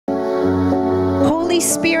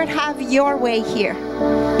Spirit, have your way here.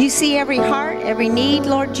 You see every heart, every need,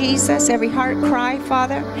 Lord Jesus, every heart cry,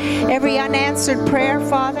 Father, every unanswered prayer,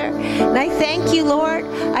 Father. And I thank you, Lord.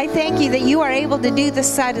 I thank you that you are able to do the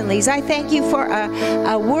suddenlies. I thank you for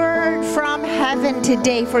a word from heaven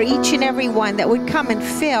today for each and every one that would come and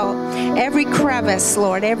fill every crevice,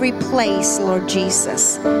 Lord, every place, Lord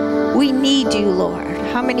Jesus. We need you, Lord.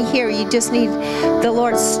 How many here, you just need the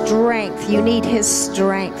Lord's strength? You need his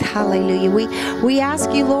strength. Hallelujah. We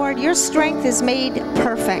ask you, Lord, your strength is made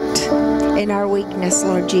perfect in our weakness,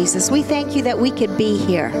 Lord Jesus. We thank you that we could be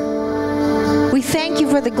here. We thank you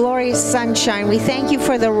for the glorious sunshine. We thank you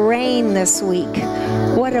for the rain this week.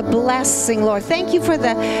 What a blessing, Lord. Thank you for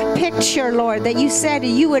the picture, Lord, that you said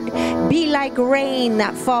you would be like rain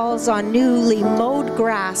that falls on newly mowed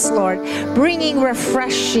grass, Lord, bringing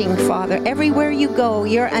refreshing, Father. Everywhere you go,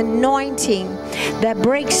 your anointing that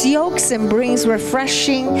breaks yokes and brings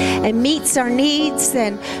refreshing and meets our needs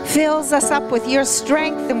and fills us up with your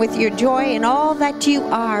strength and with your joy and all that you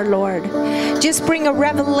are, Lord. Just bring a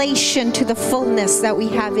revelation to the fullness that we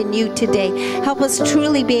have in you today. Help us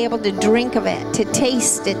truly be able to drink of it, to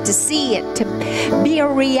taste it, to see it, to be a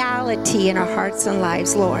reality in our hearts and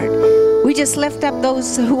lives, Lord. We just lift up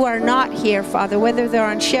those who are not here, Father, whether they're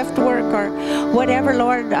on shift work or whatever,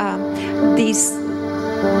 Lord, these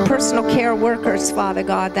personal care workers, Father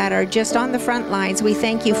God, that are just on the front lines. We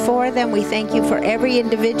thank you for them. We thank you for every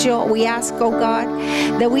individual. We ask, oh God,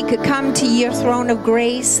 that we could come to your throne of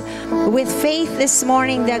grace with faith this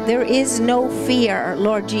morning that there is no fear,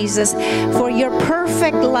 Lord Jesus, for your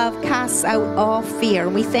perfect love casts out all fear.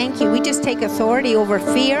 We thank you. We just take authority over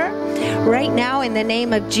fear right now in the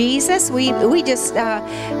name of Jesus. We just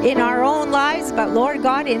in our own lives, but Lord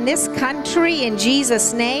God, in this country, in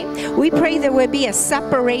Jesus' name, we pray there would be a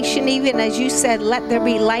separation, even as you said, let there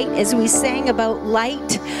be light, as we sang about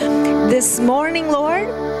light this morning, Lord.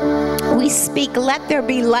 We speak, let there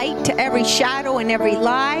be light to every shadow and every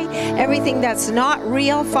lie, everything that's not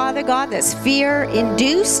real, Father God, that's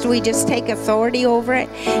fear-induced. We just take authority over it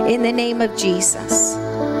in the name of Jesus.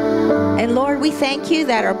 And Lord, we thank you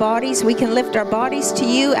that our bodies, we can lift our bodies to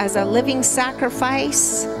you as a living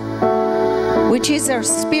sacrifice, which is our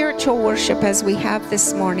spiritual worship as we have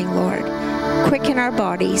this morning, Lord. Quicken our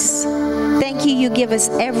bodies. Thank you, you give us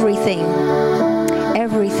everything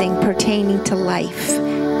pertaining to life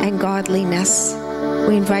and godliness.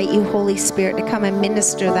 We invite you, Holy Spirit, to come and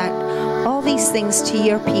minister that, all these things to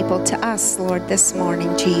your people, to us, Lord, this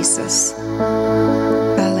morning, Jesus.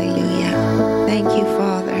 Hallelujah. Thank you,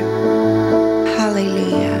 Father.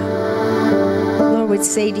 Hallelujah. Lord would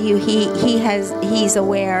say to you, he's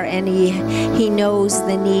aware and he knows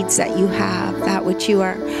the needs that you have, that which you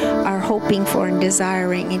are hoping for and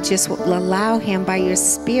desiring, and just allow him by your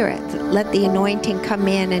Spirit. Let the anointing come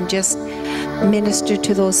in and just minister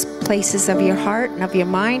to those places of your heart and of your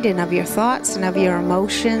mind and of your thoughts and of your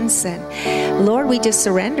emotions. And Lord, we just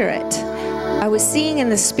surrender it. I was seeing in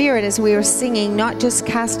the Spirit as we were singing, not just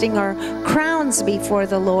casting our crowns before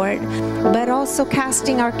the Lord, but also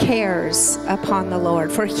casting our cares upon the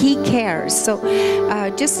Lord, for he cares. So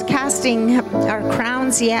just casting our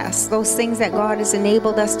crowns, yes, those things that God has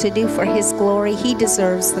enabled us to do for his glory. He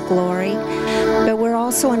deserves the glory. But we're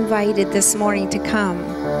also invited this morning to come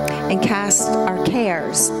and cast our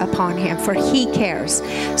cares upon him, for he cares.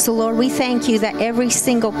 So Lord, we thank you that every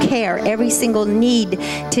single care, every single need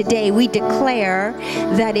today, we declare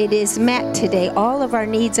that it is met today. All of our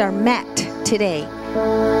needs are met today.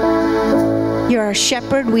 You're our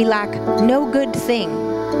shepherd. We lack no good thing.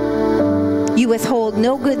 You withhold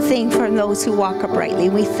no good thing from those who walk uprightly.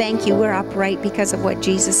 We thank you. We're upright because of what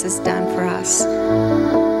Jesus has done for us.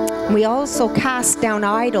 We also cast down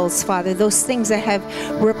idols, Father, those things that have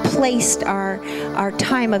replaced our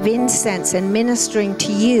time of incense and ministering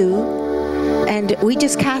to you. And we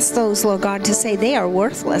just cast those, Lord God, to say they are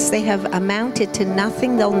worthless. They have amounted to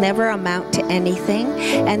nothing. They'll never amount to anything.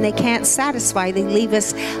 And they can't satisfy. They leave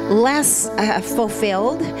us less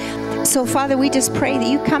fulfilled. So, Father, we just pray that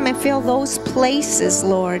you come and fill those places,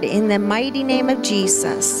 Lord, in the mighty name of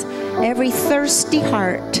Jesus. Every thirsty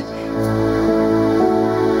heart.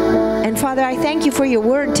 And Father, I thank you for your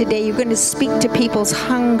word today. You're going to speak to people's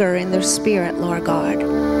hunger in their spirit, Lord God.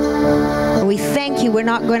 And we thank you. We're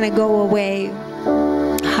not going to go away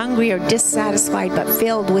hungry hungry or dissatisfied, but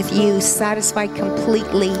filled with you, satisfied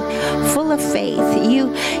completely, full of faith.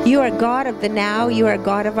 You are God of the now, you are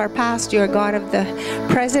God of our past, you are God of the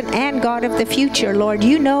present and God of the future, Lord.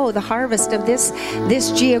 You know the harvest of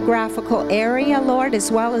this geographical area, Lord,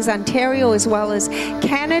 as well as Ontario, as well as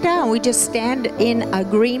Canada, and we just stand in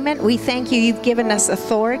agreement. We thank you. You've given us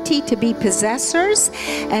authority to be possessors,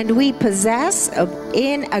 and we possess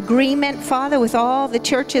in agreement, Father, with all the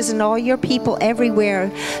churches and all your people everywhere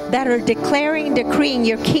that are declaring, decreeing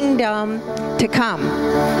your kingdom to come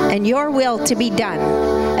and your will to be done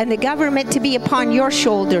and the government to be upon your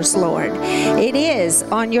shoulders, Lord. It is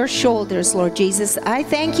on your shoulders, Lord Jesus. I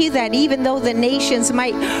thank you that even though the nations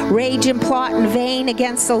might rage and plot in vain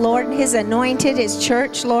against the Lord and his anointed, his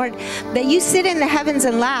church, Lord, that you sit in the heavens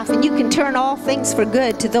and laugh, and you can turn all things for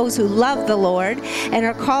good to those who love the Lord and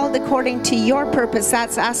are called according to your purpose.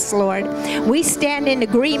 That's us, Lord. We stand in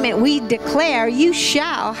agreement. We declare you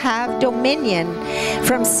shall have dominion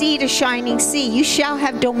from sea to shining sea. You shall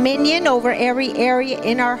have dominion over every area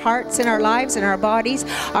in our hearts, in our lives, in our bodies,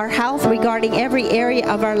 our health, regarding every area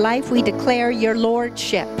of our life. We declare your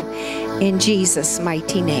lordship in Jesus'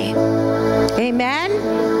 mighty name. Amen.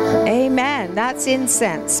 Amen. That's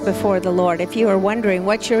incense before the Lord. If you are wondering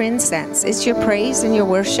what's your incense, it's your praise and your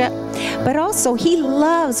worship. But also, he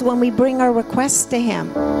loves when we bring our requests to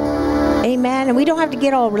him. Amen. And we don't have to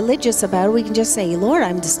get all religious about it. We can just say, Lord,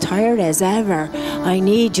 I'm as tired as ever. I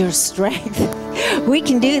need your strength. We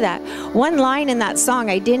can do that. One line in that song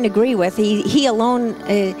I didn't agree with. He alone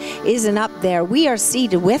isn't up there. We are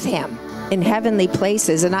seated with him in heavenly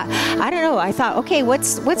places. And I don't know, I thought, okay,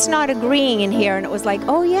 what's not agreeing in here? And it was like,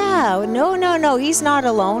 oh yeah, no, he's not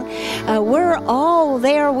alone. We're all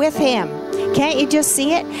there with him. Can't you just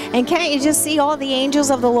see it? And can't you just see all the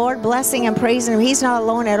angels of the Lord blessing and praising him? He's not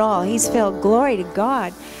alone at all. He's filled. Glory to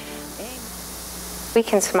God. We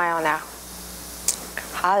can smile now.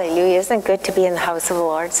 Hallelujah. Isn't it good to be in the house of the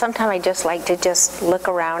Lord? Sometimes I just like to just look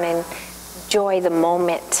around and enjoy the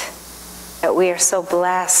moment that we are so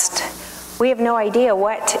blessed. We have no idea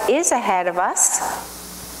what is ahead of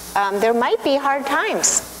us. There might be hard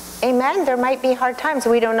times. Amen. There might be hard times.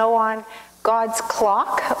 We don't know on God's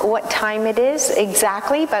clock what time it is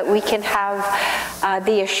exactly, but we can have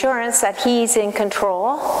the assurance that he's in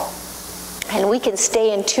control, and we can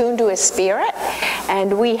stay in tune to his spirit,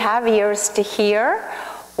 and we have ears to hear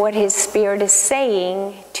what his spirit is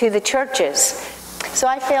saying to the churches. So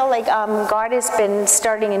I feel like God has been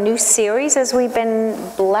starting a new series as we've been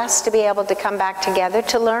blessed to be able to come back together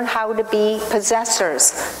to learn how to be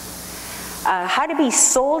possessors. How to be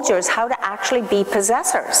soldiers, how to actually be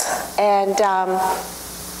possessors. And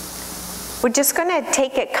we're just going to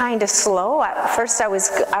take it kind of slow. At first I was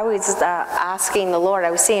asking the Lord, I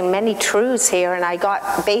was seeing many truths here, and I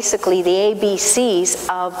got basically the ABCs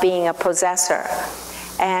of being a possessor.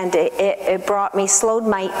 And it brought me, slowed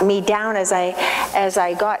me down as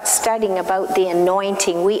I got studying about the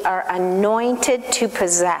anointing. We are anointed to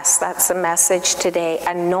possess. That's the message today,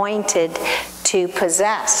 anointed to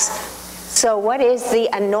possess. So what is the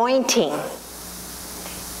anointing?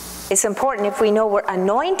 It's important, if we know we're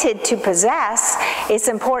anointed to possess, it's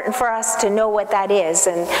important for us to know what that is.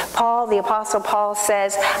 And Paul, the Apostle Paul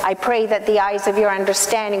says, I pray that the eyes of your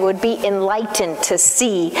understanding would be enlightened to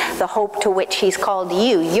see the hope to which he's called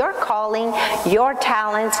you. Your calling, your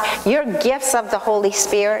talents, your gifts of the Holy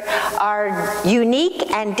Spirit are unique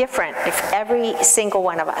and different. Every single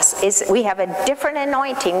one of us. We have a different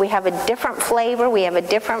anointing. We have a different flavor. We have a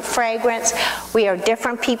different fragrance. We are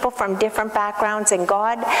different people from different backgrounds, and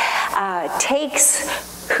God takes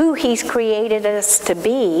who he's created us to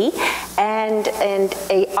be and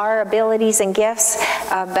our abilities and gifts.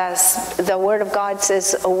 The Word of God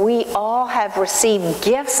says we all have received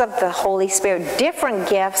gifts of the Holy Spirit, different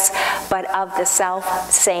gifts, but of the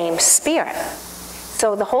same Spirit.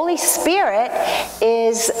 So the Holy Spirit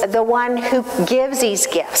is the one who gives these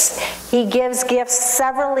gifts. He gives gifts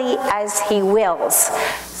severally as he wills.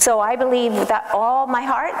 So I believe that all my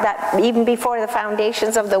heart, that even before the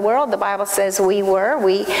foundations of the world, the Bible says we were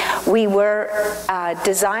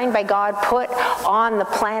designed by God, put on the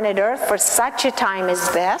planet Earth for such a time as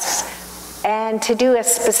this, and to do a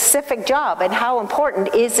specific job. And how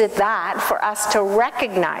important is it that for us to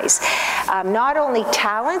recognize not only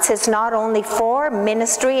talents, it's not only for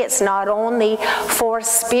ministry, it's not only for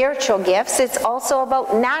spiritual gifts, it's also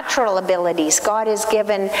about natural abilities. God has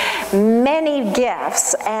given many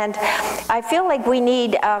gifts, and I feel like we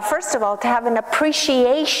need, first of all, to have an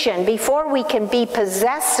appreciation. Before we can be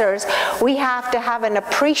possessors, we have to have an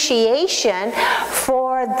appreciation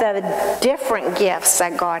for the different gifts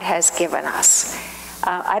that God has given us.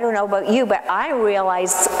 I don't know about you, but I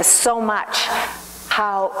realize so much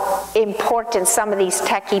how important some of these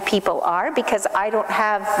techie people are, because I don't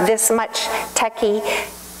have this much techie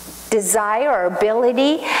desire or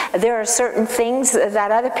ability. There are certain things that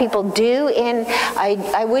other people do, and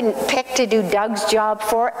I wouldn't pick to do Doug's job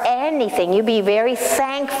for anything. You'd be very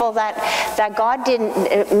thankful that God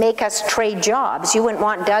didn't make us trade jobs. You wouldn't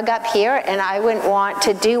want Doug up here, and I wouldn't want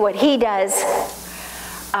to do what he does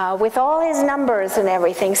with all his numbers and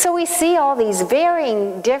everything. So we see all these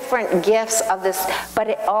varying different gifts of this, but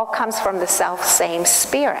it all comes from the self-same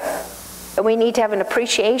Spirit. And we need to have an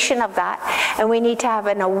appreciation of that, and we need to have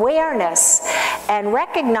an awareness and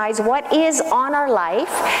recognize what is on our life,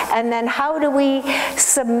 and then how do we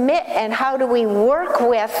submit and how do we work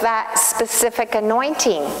with that specific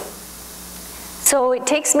anointing. So it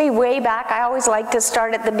takes me way back. I always like to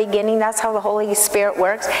start at the beginning. That's how the Holy Spirit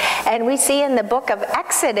works. And we see in the book of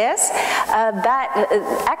Exodus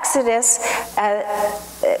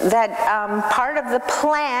part of the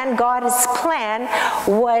plan, God's plan,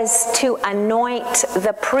 was to anoint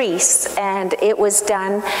the priests, and it was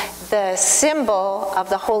done. The symbol of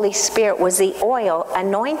the Holy Spirit was the oil,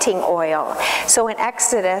 anointing oil. So in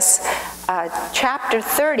Exodus chapter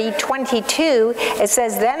 30, 22, it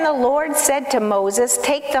says, "Then the Lord said to Moses,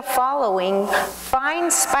 take the following fine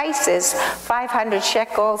spices, 500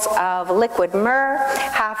 shekels of liquid myrrh,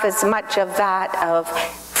 half as much of that of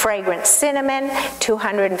fragrant cinnamon,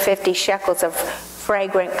 250 shekels of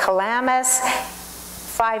fragrant calamus,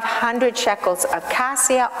 500 shekels of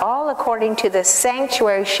cassia, all according to the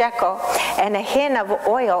sanctuary shekel, and a hin of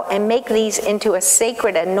oil, and make these into a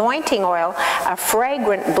sacred anointing oil, a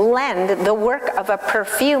fragrant blend, the work of a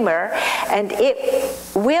perfumer, and it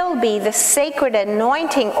will be the sacred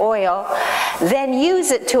anointing oil. Then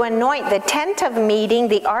use it to anoint the tent of meeting,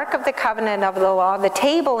 the ark of the covenant of the law, the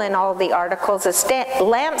table and all the articles, the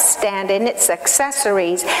lampstand and its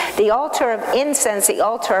accessories, the altar of incense, the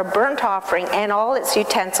altar of burnt offering, and all its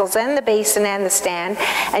utensils, and the basin and the stand.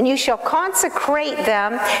 And you shall consecrate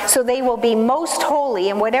them, so they will be most holy,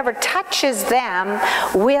 and whatever touches them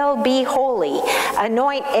will be holy.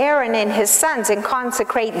 Anoint Aaron and his sons, and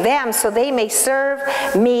consecrate them, so they may serve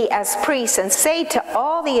me as priests. And say to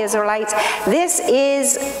all the Israelites, this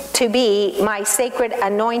is to be my sacred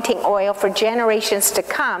anointing oil for generations to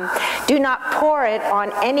come. Do not pour it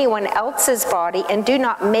on anyone else's body, and do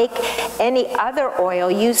not make any other oil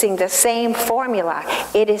using the same formula.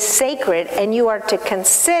 It is sacred, and you are to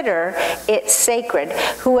consider it sacred.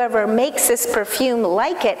 Whoever makes this perfume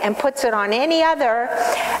like it and puts it on any other,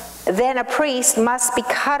 then a priest must be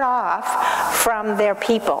cut off from their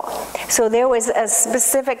people. So there was a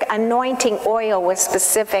specific anointing oil with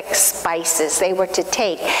specific spices they were to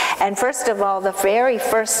take. And first of all, the very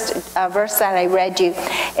first verse that I read you,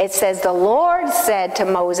 it says, the Lord said to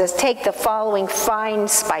Moses, take the following fine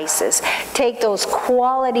spices. Take those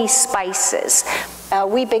quality spices.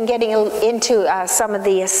 We've been getting into some of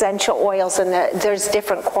the essential oils, and there's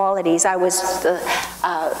different qualities. I was,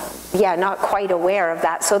 not quite aware of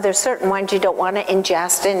that. So there's certain ones you don't want to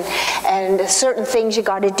ingest, and certain things you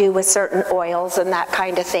got to do with certain oils and that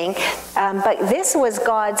kind of thing. But this was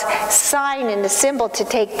God's sign and the symbol to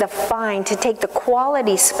take the fine, to take the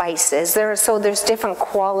quality spices. There's different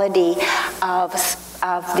quality of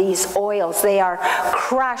these oils. They are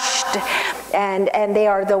crushed, and they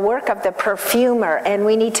are the work of the perfumer, and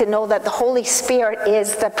we need to know that the Holy Spirit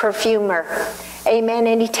is the perfumer. Amen.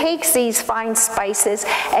 And he takes these fine spices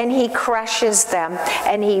and he crushes them,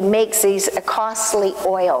 and he makes these costly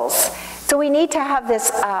oils. So we need to have this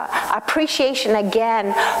appreciation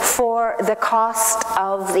again for the cost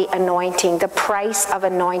of the anointing, the price of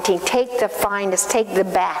anointing. Take the finest, take the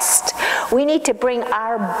best. We need to bring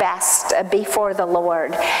our best before the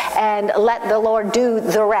Lord and let the Lord do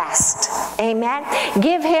the rest. Amen.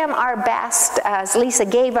 Give him our best, as Lisa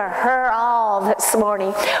gave her all this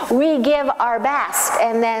morning. We give our best,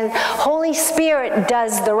 and then Holy Spirit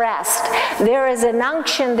does the rest. There is an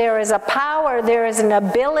unction, there is a power, there is an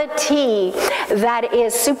ability that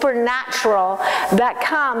is supernatural that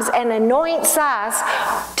comes and anoints us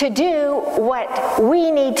to do what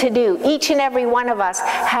we need to do. Each and every one of us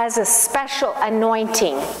has a special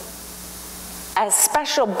anointing, a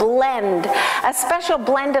special blend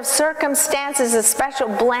of circumstances, a special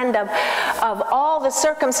blend of all the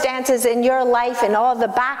circumstances in your life and all the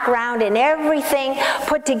background and everything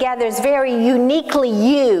put together is very uniquely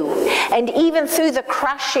you. And even through the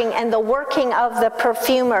crushing and the working of the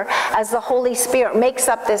perfumer, as the Holy Spirit makes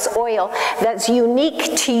up this oil that's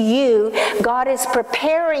unique to you, God is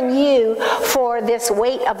preparing you for this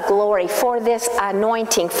weight of glory, for this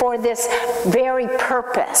anointing, for this very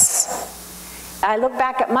purpose. I look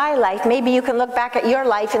back at my life, maybe you can look back at your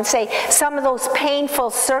life and say, some of those painful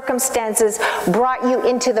circumstances brought you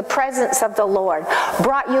into the presence of the Lord,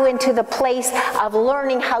 brought you into the place of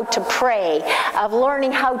learning how to pray, of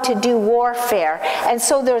learning how to do warfare. And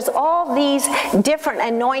so there's all these different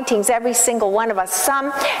anointings, every single one of us.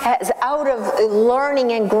 Some has, out of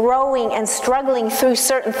learning and growing and struggling through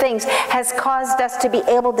certain things, has caused us to be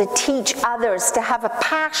able to teach others, to have a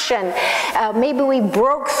passion. Maybe we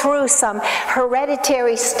broke through some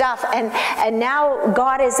hereditary stuff, and now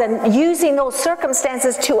God is using those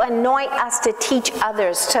circumstances to anoint us to teach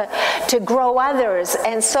others, to grow others.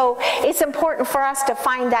 And so it's important for us to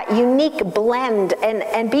find that unique blend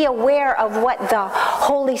and be aware of what the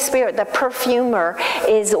Holy Spirit, the perfumer,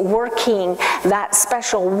 is working that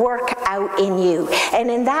special work out in you. And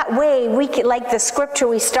in that way, we can, like the scripture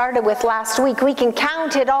we started with last week, we can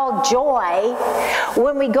count it all joy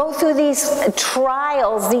when we go through these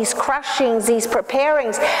trials, these crushings, these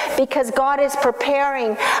preparings, because God is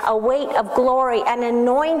preparing a weight of glory, an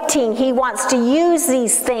anointing. He wants to use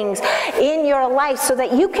these things in your life so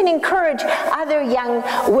that you can encourage other young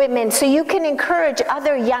women, so you can encourage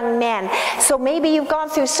other young men. So maybe you've gone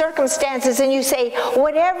through circumstances and you say,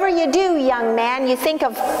 whatever you do, young man, you think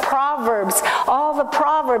of Proverbs, all the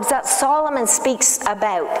Proverbs that Solomon speaks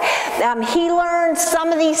about. He learned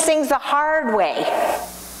some of these things the hard way.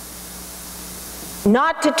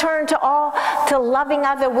 Not to turn to loving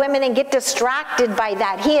other women and get distracted by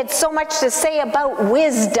that. He had so much to say about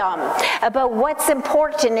wisdom, about what's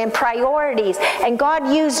important and priorities. And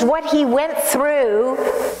God used what he went through.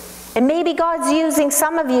 And maybe God's using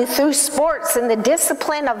some of you through sports and the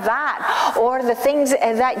discipline of that, or the things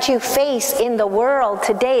that you face in the world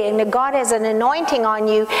today. And God has an anointing on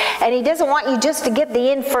you, and he doesn't want you just to get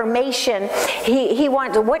the information. He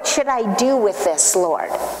wants, what should I do with this,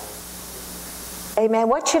 Lord? Amen.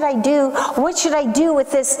 What should I do? What should I do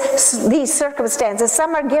with these circumstances?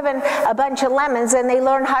 Some are given a bunch of lemons and they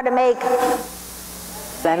learn how to make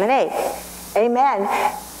lemonade. Amen.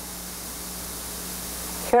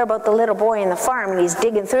 Hear about the little boy in the farm, and he's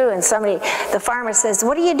digging through, and the farmer says,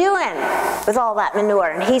 what are you doing with all that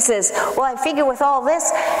manure? And he says, well, I figure with all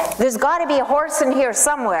this, there's got to be a horse in here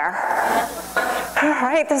somewhere.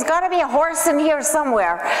 Right? There's got to be a horse in here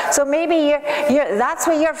somewhere. So maybe that's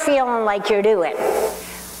what you're feeling like you're doing.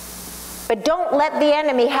 But don't let the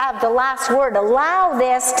enemy have the last word. Allow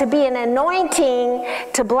this to be an anointing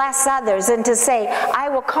to bless others and to say, I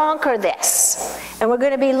will conquer this. And we're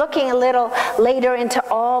going to be looking a little later into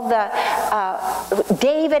all the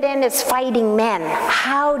David and his fighting men.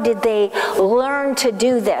 How did they learn to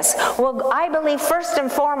do this? Well, I believe first and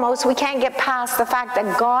foremost, we can't get past the fact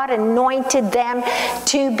that God anointed them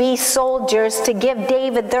to be soldiers, to give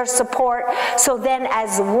David their support, so then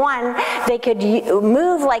as one, they could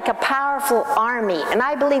move like a powerful army. And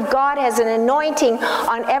I believe God has an anointing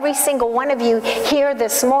on every single one of you here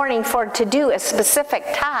this morning to do a specific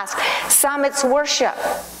task. Some it's worship.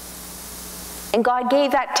 And God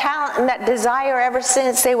gave that talent and that desire ever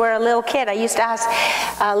since they were a little kid. I used to ask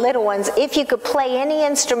little ones, if you could play any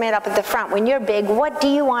instrument up at the front when you're big, what do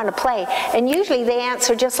you want to play? And usually they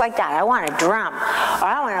answer just like that. I want to drum. Or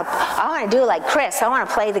I want to do like Chris. I want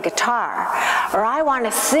to play the guitar. Or I want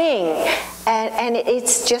to sing. And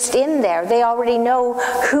it's just in there. They already know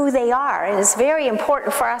who they are. And it's very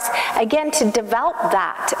important for us, again, to develop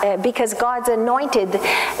that because God's anointed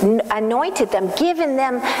them, given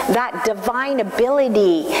them that divine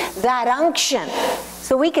ability, that unction.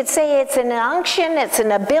 So we could say it's an unction, it's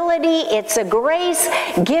an ability, it's a grace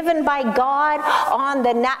given by God on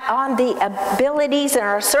the abilities and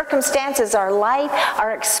our circumstances, our life,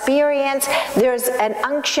 our experience. There's an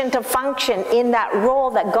unction to function in that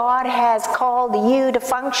role that God has called you to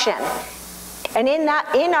function. And in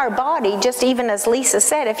our body, just even as Lisa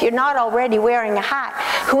said, if you're not already wearing a hat,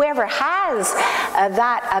 whoever has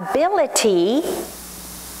that ability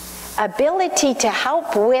to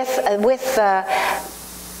help with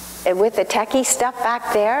the techie stuff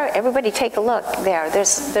back there, everybody take a look there.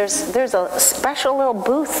 There's a special little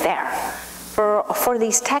booth there for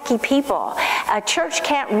these techie people. A church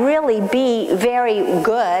can't really be very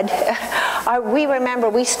good. We remember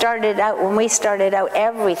when we started out,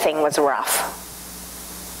 everything was rough.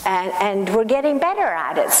 And we're getting better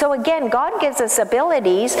at it. So again, God gives us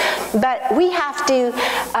abilities, but we have to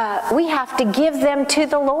give them to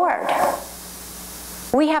the Lord.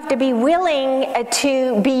 We have to be willing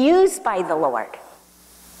to be used by the Lord.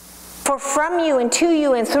 For from you and to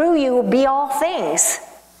you and through you will be all things.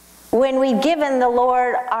 When we've given the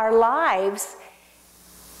Lord our lives,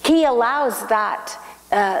 He allows that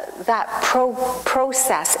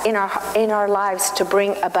process in our lives to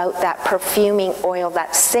bring about that perfuming oil,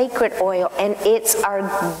 that sacred oil, and it's our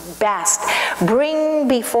best. Bring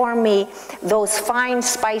before me those fine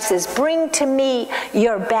spices. Bring to me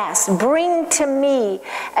your best. Bring to me.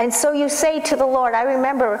 And so you say to the Lord, I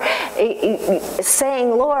remember saying,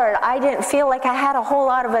 Lord, I didn't feel like I had a whole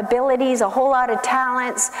lot of abilities, a whole lot of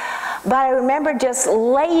talents, but I remember just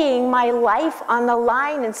laying my life on the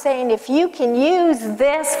line and saying, if you can use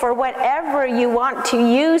this for whatever you want to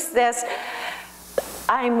use this,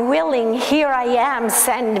 I'm willing, here I am,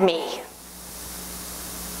 send me.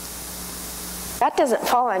 That doesn't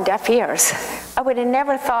fall on deaf ears. I would have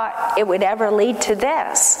never thought it would ever lead to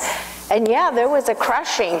this. And yeah, there was a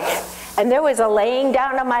crushing, and there was a laying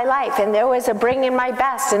down of my life, and there was a bringing my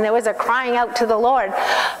best, and there was a crying out to the Lord.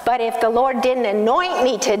 But if the Lord didn't anoint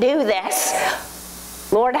me to do this,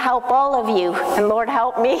 Lord help all of you, and Lord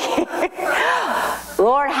help me.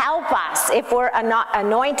 Lord help us if we're not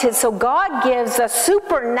anointed. So God gives a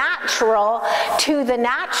supernatural to the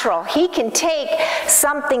natural. He can take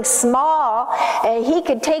something small, and he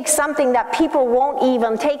could take something that people won't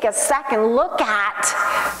even take a second look at.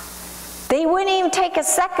 They wouldn't even take a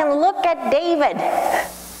second look at David.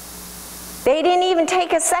 They didn't even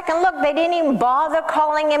take a second look. They didn't even bother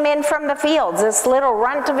calling him in from the fields, this little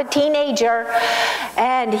runt of a teenager.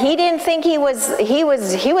 And he didn't think he was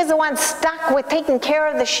the one stuck with taking care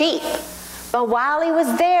of the sheep. But while he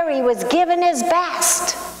was there, he was giving his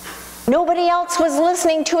best. Nobody else was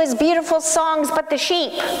listening to his beautiful songs but the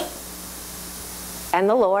sheep. And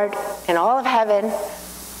the Lord and all of heaven.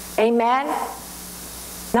 Amen.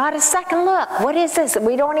 Not a second look. What is this?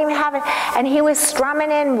 We don't even have it. And he was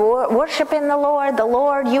strumming in, worshiping the Lord. The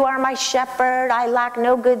Lord, you are my shepherd. I lack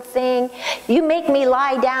no good thing. You make me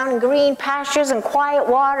lie down in green pastures and quiet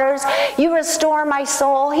waters. You restore my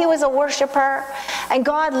soul. He was a worshiper. And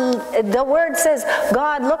God, the word says,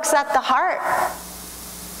 God looks at the heart.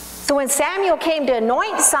 So when Samuel came to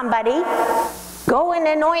anoint somebody, go and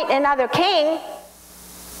anoint another king,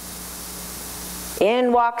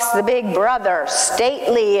 in walks the big brother,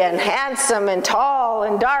 stately and handsome and tall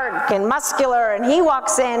and dark and muscular, and he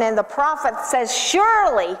walks in and the prophet says,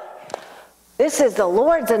 surely this is the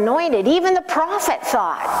Lord's anointed. Even the prophet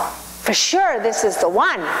thought, for sure this is the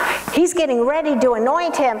one. He's getting ready to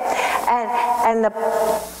anoint him. And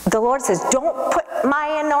the Lord says, don't put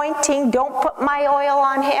my anointing, don't put my oil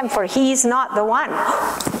on him, for he's not the one.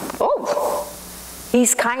 Oh,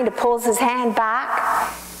 he's kind of pulls his hand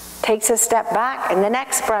back, takes a step back, and the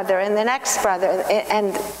next brother, and the next brother,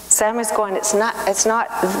 and Samuel's going, it's not,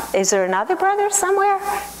 is there another brother somewhere?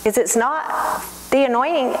 It's not the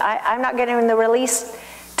anointing, I'm not getting the release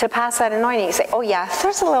to pass that anointing. You say, oh yeah,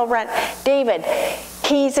 there's a little runt. David,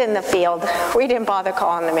 he's in the field. We didn't bother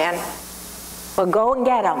calling the man. Well, go and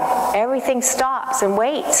get him. Everything stops and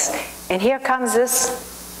waits. And here comes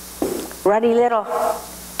this ruddy little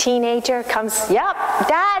teenager, comes, yep,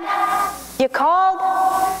 Dad, you called?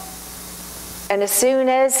 And as soon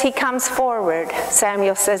as he comes forward,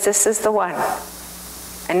 Samuel says, this is the one.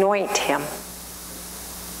 Anoint him.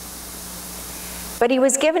 But he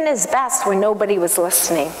was given his best when nobody was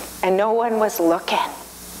listening and no one was looking.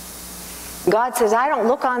 God says, I don't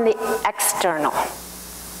look on the external.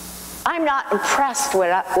 I'm not impressed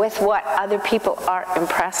with what other people are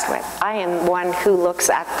impressed with. I am one who looks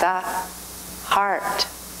at the heart.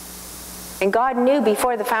 And God knew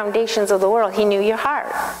before the foundations of the world, he knew your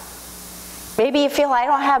heart. Maybe you feel I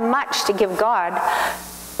don't have much to give God.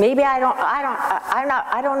 Maybe I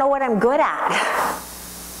don't know what I'm good at.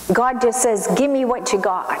 God just says, give me what you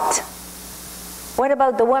got. What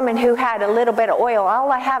about the woman who had a little bit of oil?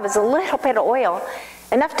 All I have is a little bit of oil,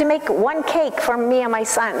 enough to make one cake for me and my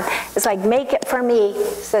son. It's like, make it for me,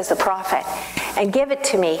 says the prophet, and give it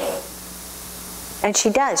to me. And she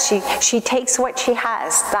does. She takes what she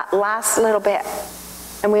has, that last little bit.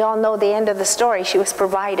 And we all know the end of the story. She was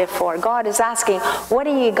provided for. God is asking, what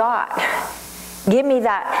do you got? Give me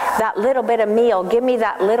that little bit of meal. Give me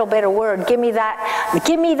that little bit of word. Give me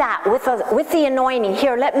that with the anointing.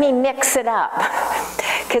 Here, let me mix it up.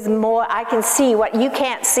 Because more, I can see what you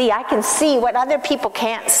can't see. I can see what other people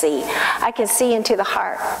can't see. I can see into the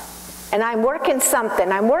heart. And I'm working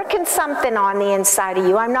something. I'm working something on the inside of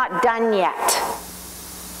you. I'm not done yet.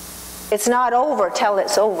 It's not over till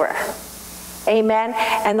it's over. Amen.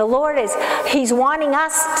 And the Lord he's wanting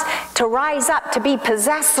us to rise up to be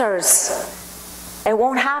possessors. It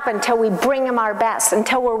won't happen until we bring him our best,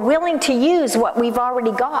 until we're willing to use what we've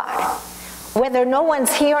already got. Whether no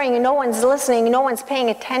one's hearing, no one's listening, no one's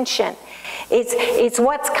paying attention. It's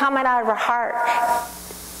what's coming out of our heart.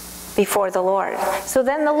 before the Lord. So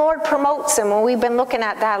then the Lord promotes him, and we've been looking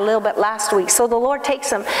at that a little bit last week. So the Lord takes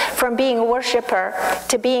him from being a worshiper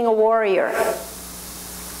to being a warrior.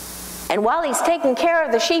 And while he's taking care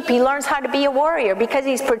of the sheep, he learns how to be a warrior, because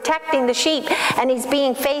he's protecting the sheep and he's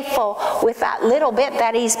being faithful with that little bit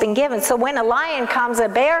that he's been given. So when a lion comes, a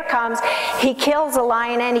bear comes, he kills a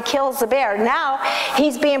lion and he kills the bear. Now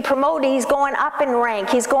he's being promoted. He's going up in rank.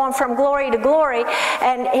 He's going from glory to glory.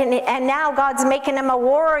 And now God's making him a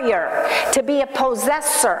warrior, to be a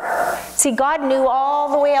possessor. See, God knew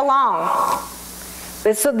all the way along.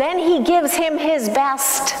 But so then he gives him his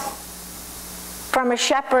best. From a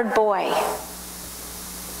shepherd boy,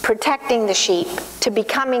 protecting the sheep, to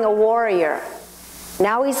becoming a warrior.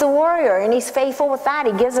 Now he's a warrior, and he's faithful with that.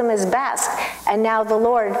 He gives him his best. And now the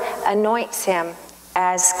Lord anoints him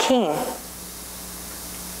as king.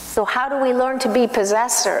 So how do we learn to be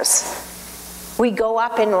possessors? We go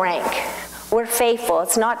up in rank. We're faithful.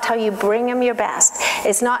 It's not until you bring him your best.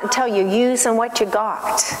 It's not until you use him what you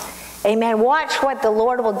got. Amen. Watch what the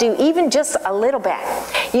Lord will do, even just a little bit.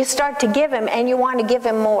 You start to give him, and you want to give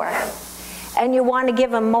him more. And you want to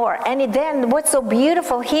give him more. And then what's so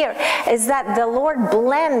beautiful here is that the Lord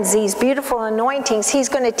blends these beautiful anointings. He's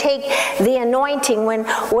going to take the anointing. When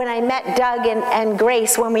I met Doug and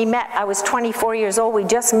Grace, when we met, I was 24 years old. We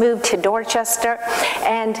just moved to Dorchester.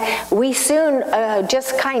 And we soon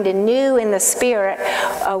just kind of knew in the spirit,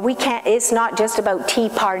 it's not just about tea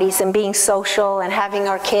parties and being social and having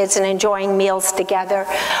our kids and enjoying meals together.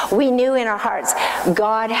 We knew in our hearts,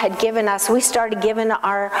 God had given us, we started giving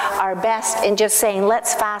our best, and just saying,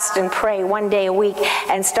 let's fast and pray one day a week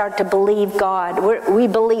and start to believe God. We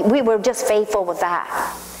were just faithful with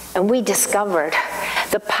that. And we discovered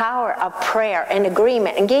the power of prayer and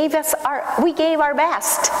agreement, and we gave our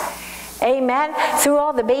best. Amen. Through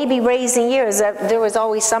all the baby raising years, there was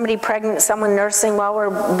always somebody pregnant, someone nursing while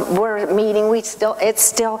we're meeting. It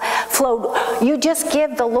still flowed. You just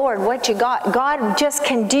give the Lord what you got. God just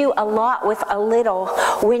can do a lot with a little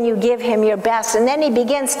when you give him your best. And then he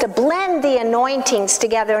begins to blend the anointings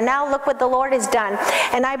together. Now look what the Lord has done.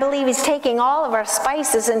 And I believe he's taking all of our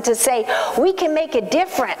spices and to say, we can make a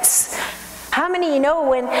difference. How many of you know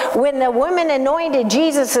when the women anointed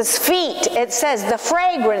Jesus' feet, it says the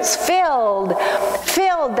fragrance filled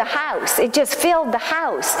the house. It just filled the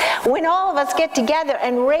house. When all of us get together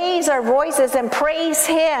and raise our voices and praise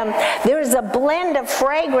him, there's a blend of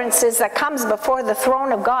fragrances that comes before the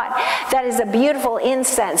throne of God. That is a beautiful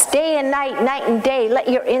incense. Day and night, night and day, let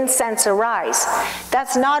your incense arise.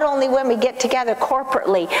 That's not only when we get together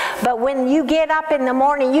corporately, but when you get up in the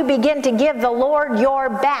morning, you begin to give the Lord your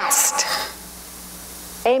best.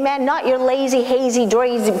 Amen. Not your lazy, hazy,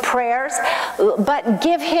 drazy prayers, but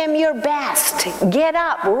give him your best. Get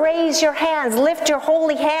up, raise your hands, lift your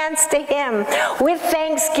holy hands to him with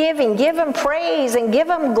thanksgiving. Give him praise and give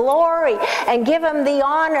him glory and give him the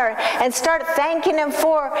honor, and start thanking him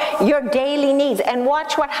for your daily needs. And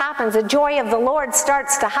watch what happens. The joy of the Lord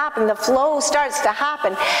starts to happen. The flow starts to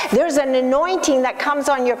happen. There's an anointing that comes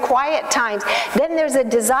on your quiet times. Then there's a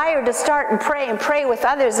desire to start and pray with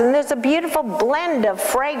others. And there's a beautiful blend of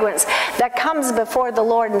fragrance that comes before the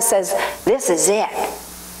Lord and says, this is it.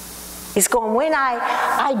 He's going, when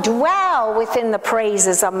I dwell within the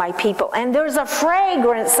praises of my people, and there's a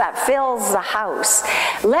fragrance that fills the house.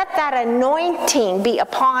 Let that anointing be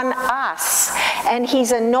upon us. And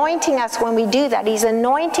he's anointing us when we do that. He's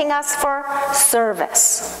anointing us for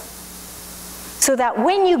service. So that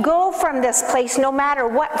when you go from this place, no matter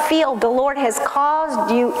what field the Lord has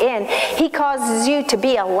caused you in, he causes you to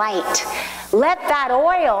be a light. Let that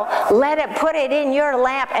oil, put it in your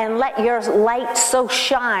lamp, and let your light so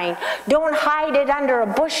shine. Don't hide it under a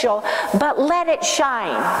bushel, but let it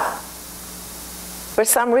shine. For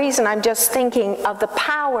some reason, I'm just thinking of the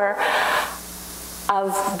power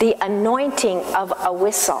of the anointing of a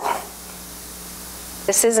whistle.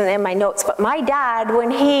 This isn't in my notes, but my dad,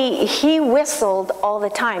 when he whistled all the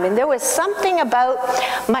time, and there was something about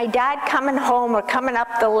my dad coming home or coming up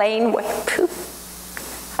the lane with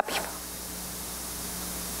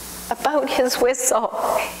about his whistle.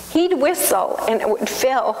 He'd whistle and it would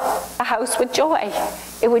fill the house with joy.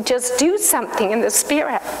 It would just do something in the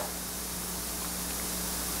spirit.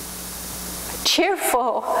 A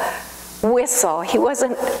cheerful whistle. He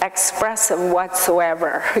wasn't expressive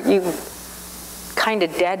whatsoever. You kind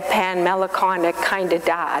of deadpan, melancholic kind of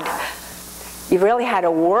dad. You really had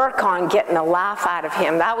to work on getting a laugh out of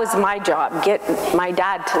him. That was my job, get my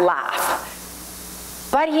dad to laugh.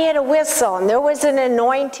 But he had a whistle, and there was an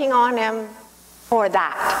anointing on him for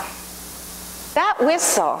that. That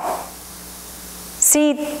whistle.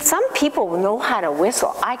 See, some people know how to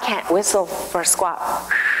whistle. I can't whistle for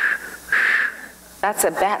squat. That's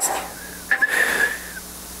the best.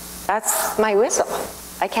 That's my whistle.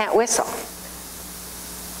 I can't whistle.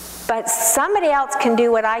 But somebody else can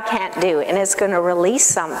do what I can't do, and it's going to release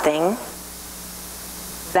something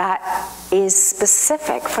that is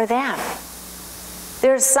specific for them.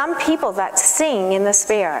 There's some people that sing in the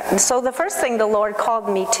Spirit. And so the first thing the Lord called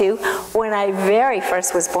me to when I very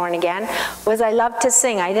first was born again was I loved to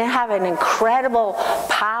sing. I didn't have an incredible,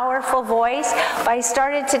 powerful voice, but I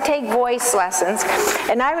started to take voice lessons.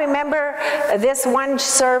 And I remember this one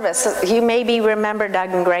service. You maybe remember, Doug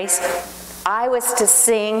and Grace. I was to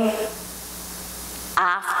sing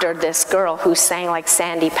after this girl who sang like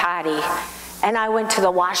Sandy Patty. And I went to the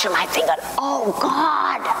washroom. I thinking, oh,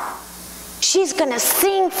 God. She's going to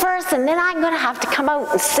sing first, and then I'm going to have to come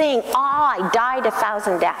out and sing. Oh, I died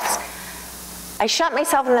 1,000 deaths. I shut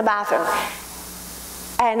myself in the bathroom,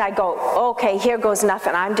 and I go, okay, here goes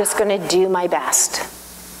nothing. I'm just going to do my best.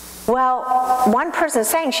 Well, one person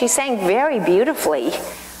sang. She sang very beautifully,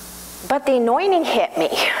 but the anointing hit me.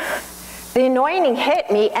 The anointing hit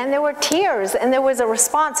me, and there were tears, and there was a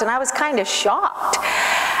response, and I was kind of shocked.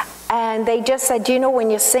 And they just said, you know, when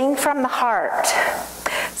you sing from the heart,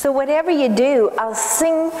 so whatever you do, I'll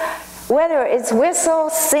sing, whether it's whistle,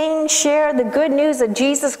 sing, share the good news of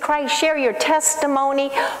Jesus Christ, share your testimony,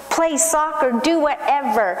 play soccer, do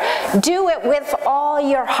whatever. Do it with all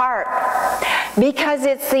your heart, because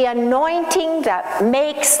it's the anointing that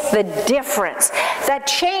makes the difference, that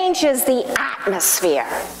changes the atmosphere.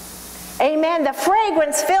 Amen. The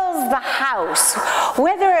fragrance fills the house.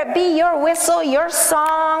 Whether it be your whistle, your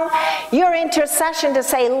song, your intercession to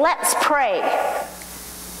say, let's pray.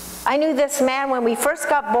 I knew this man when we first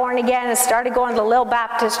got born again and started going to the Little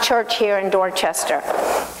Baptist Church here in Dorchester.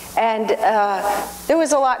 And there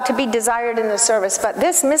was a lot to be desired in the service. But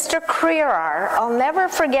this Mr. Crerar, I'll never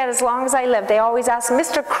forget as long as I live. They always ask,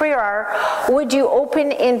 Mr. Crerar, would you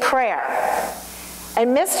open in prayer?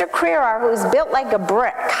 And Mr. Crerar, who's built like a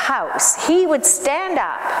brick house, he would stand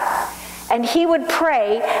up and he would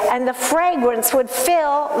pray, and the fragrance would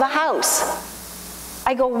fill the house.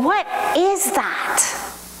 I go, what is that?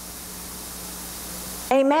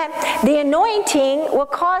 Amen. The anointing will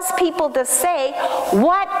cause people to say,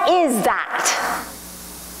 what is that?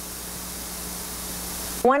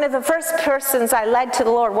 One of the first persons I led to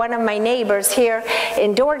the Lord, one of my neighbors here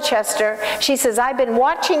in Dorchester, she says, I've been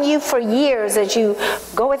watching you for years as you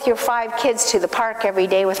go with your 5 kids to the park every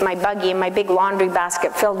day with my buggy and my big laundry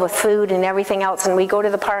basket filled with food and everything else, and we go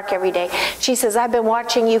to the park every day. She says, I've been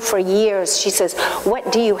watching you for years. She says,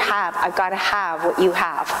 what do you have? I've got to have what you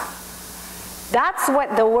have. That's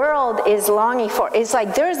what the world is longing for. It's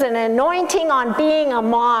like there's an anointing on being a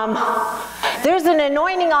mom. There's an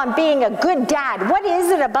anointing on being a good dad. What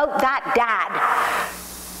is it about that dad?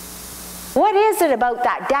 What is it about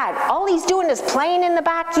that dad? All he's doing is playing in the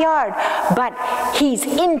backyard, but he's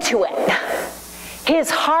into it. His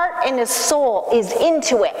heart and his soul is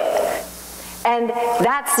into it. And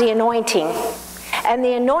that's the anointing. And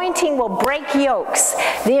the anointing will break yokes.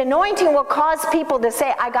 The anointing will cause people to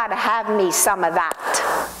say, I got to have me some of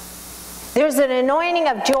that. There's an anointing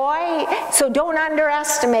of joy, so don't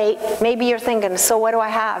underestimate. Maybe you're thinking, so what do I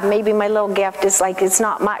have? Maybe my little gift is like, it's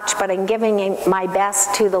not much, but I'm giving my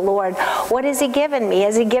best to the Lord. What has He given me?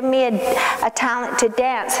 Has He given me a talent to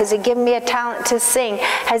dance? Has He given me a talent to sing?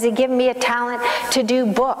 Has He given me a talent to do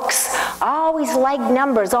books? I always like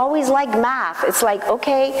numbers, always like math. It's like,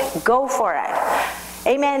 okay, go for it.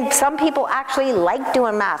 Amen. Some people actually like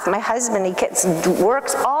doing math. My husband, he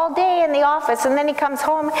works all day in the office, and then he comes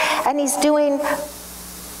home and he's doing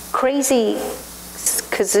crazy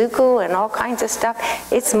kazuku and all kinds of stuff.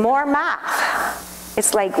 It's more math.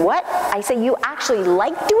 It's like, what? I say, you actually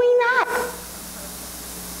like doing that?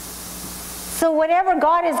 So whatever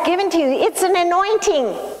God has given to you, it's an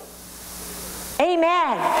anointing.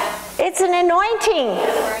 Amen. It's an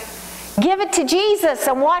anointing. Give it to Jesus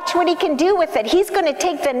and watch what He can do with it. He's going to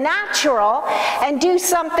take the natural and do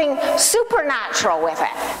something supernatural with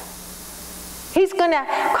it. He's going to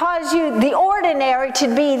cause you the ordinary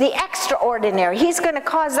to be the extraordinary. He's going to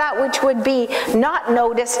cause that which would be not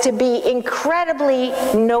noticed to be incredibly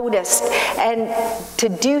noticed and to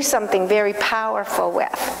do something very powerful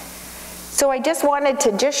with. So I just wanted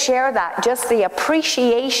to just share that, just the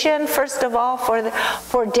appreciation, first of all,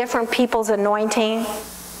 for different people's anointing.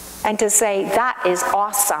 And to say, that is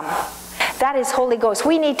awesome. That is Holy Ghost.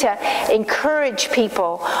 We need to encourage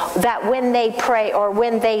people that when they pray or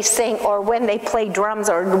when they sing or when they play drums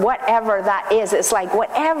or whatever that is, it's like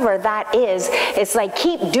whatever that is, it's like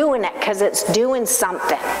keep doing it because it's doing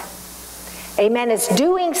something. Amen. It's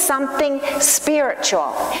doing something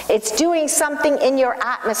spiritual. It's doing something in your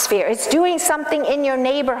atmosphere. It's doing something in your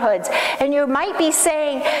neighborhoods. And you might be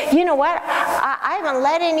saying, you know what, I haven't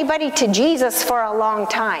led anybody to Jesus for a long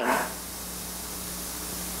time.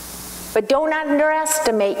 But don't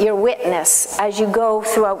underestimate your witness as you go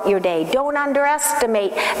throughout your day. Don't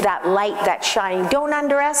underestimate that light that's shining. Don't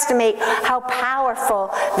underestimate how powerful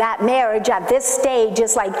that marriage at this stage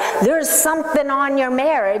is. Like, there's something on your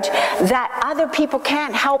marriage that other people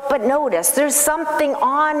can't help but notice. There's something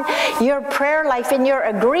on your prayer life and your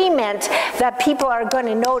agreement that people are going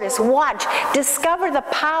to notice. Watch. Discover the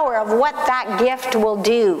power of what that gift will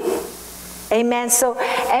do. Amen. So,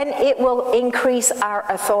 and it will increase our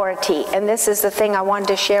authority. And this is the thing I wanted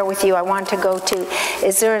to share with you. I want to go to,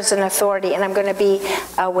 is there is an authority, and I'm going to be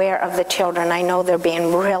aware of the children. I know they're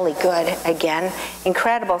being really good again.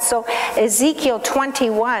 Incredible. So Ezekiel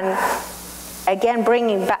 21, again,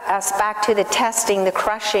 bringing us back to the testing, the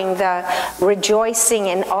crushing, the rejoicing,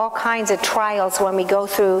 and all kinds of trials when we go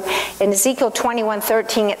through. In Ezekiel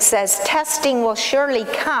 21:13, it says, testing will surely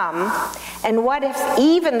come, and what if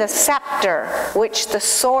even the scepter, which the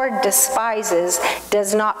sword despises,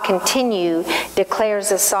 does not continue, declares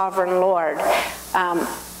the sovereign Lord.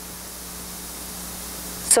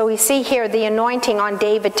 So we see here the anointing on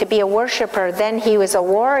David to be a worshiper. Then he was a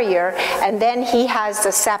warrior, and then he has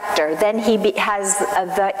the scepter. Then he has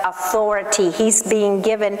the authority. He's being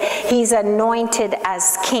given, he's anointed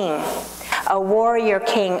as king. A warrior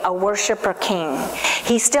king, a worshiper king.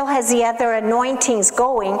 He still has the other anointings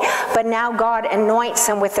going, but now God anoints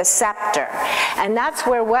him with a scepter. And that's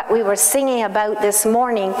where what we were singing about this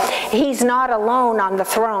morning, he's not alone on the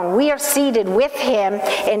throne. We are seated with him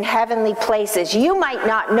in heavenly places. You might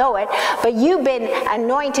not know it, but you've been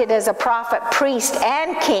anointed as a prophet, priest,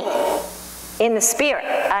 and king. In the spirit.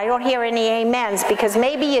 I don't hear any amens because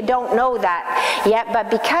maybe you don't know that yet,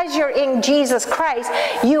 but because you're in Jesus Christ,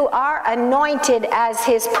 you are anointed as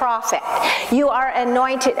his prophet. You are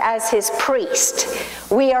anointed as his priest.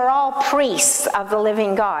 We are all priests of the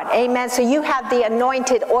living God. Amen. So you have the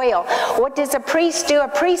anointed oil. What does a priest do? A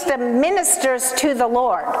priest ministers to the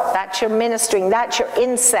Lord. That's your ministering. That's your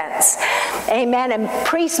incense. Amen. And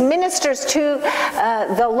priest ministers to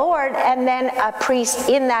the Lord, and then a priest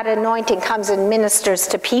in that anointing comes and ministers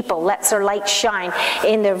to people, lets their light shine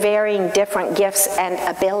in their varying different gifts and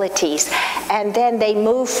abilities. And then they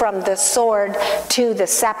move from the sword to the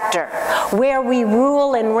scepter, where we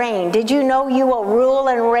rule and reign. Did you know you will rule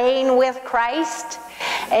and reign with Christ?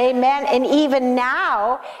 Amen. And even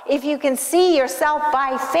now, if you can see yourself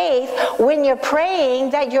by faith, when you're praying,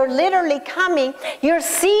 that you're literally coming, you're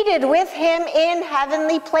seated with him in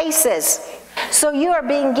heavenly places. So you are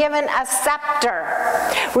being given a scepter.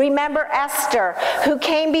 Remember Esther, who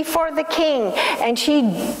came before the king, and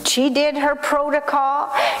she did her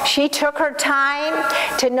protocol. She took her time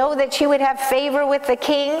to know that she would have favor with the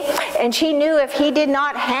king, and she knew if he did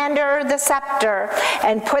not hand her the scepter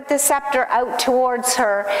and put the scepter out towards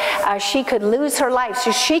her, she could lose her life.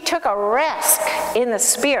 So she took a risk in the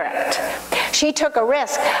spirit. She took a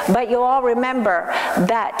risk, but you all remember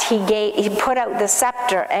that he put out the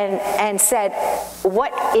scepter and said,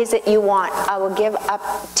 what is it you want? I will give up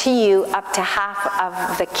to you up to half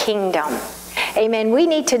of the kingdom. Amen. We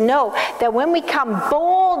need to know that when we come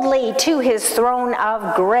boldly to his throne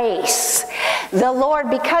of grace, the Lord,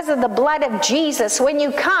 because of the blood of Jesus, when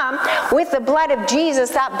you come with the blood of Jesus,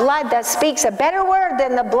 that blood that speaks a better word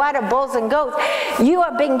than the blood of bulls and goats, you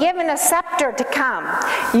have been given a scepter to come.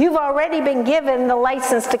 You've already been given the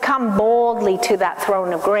license to come boldly to that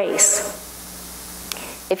throne of grace.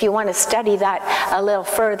 If you want to study that a little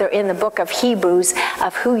further in the book of Hebrews,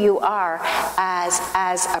 of who you are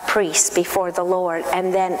as a priest before the Lord,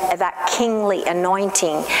 and then that kingly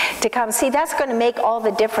anointing to come. See, that's going to make all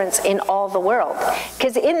the difference in all the world.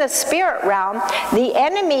 Because in the spirit realm, the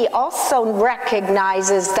enemy also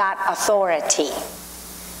recognizes that authority.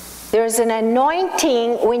 There's an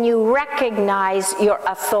anointing when you recognize your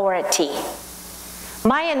authority.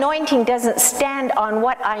 My anointing doesn't stand on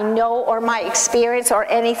what I know or my experience or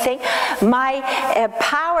anything. My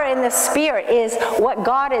power in the spirit is what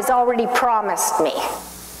God has already promised me.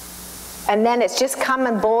 And then it's just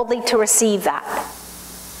coming boldly to receive that.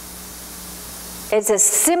 It's as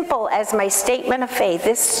simple as my statement of faith.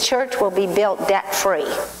 This church will be built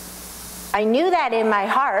debt-free. I knew that in my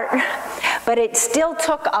heart, but it still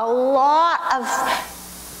took a lot of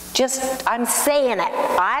I'm saying it.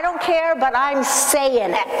 I don't care, but I'm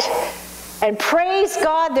saying it. And praise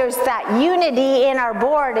God, there's that unity in our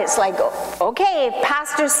board. It's like, okay,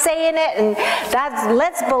 pastor's saying it, and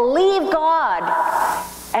let's believe God.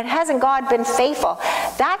 And hasn't God been faithful?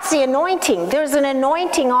 That's the anointing. There's an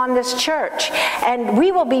anointing on this church. And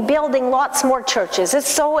we will be building lots more churches. It's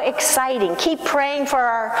so exciting. Keep praying for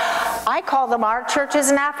our, I call them our churches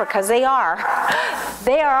in Africa, because they are.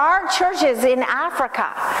 They are our churches in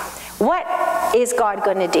Africa. What is God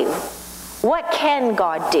going to do? What can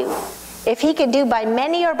God do? If he could do by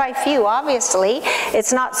many or by few, obviously,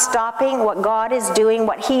 it's not stopping what God is doing,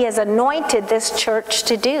 what he has anointed this church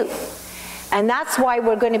to do. And that's why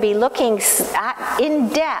we're going to be looking in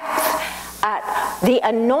depth at the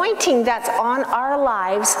anointing that's on our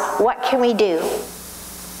lives. What can we do?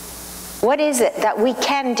 What is it that we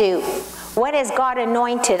can do? What has God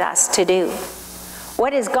anointed us to do?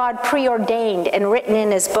 What has God preordained and written in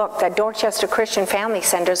his book that Dorchester Christian Family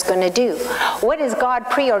Center is going to do? What has God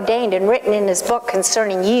preordained and written in his book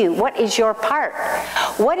concerning you? What is your part?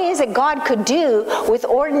 What is it God could do with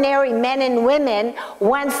ordinary men and women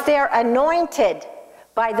once they're anointed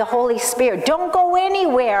by the Holy Spirit? Don't go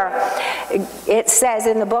anywhere, it says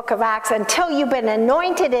in the book of Acts, until you've been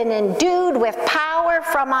anointed and endued with power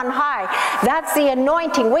from on high. That's the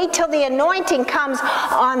anointing. Wait till the anointing comes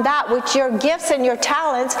on that which your gifts and your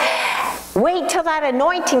talents. Wait till that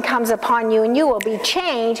anointing comes upon you, and you will be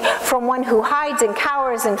changed from one who hides and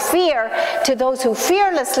cowers in fear to those who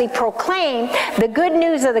fearlessly proclaim the good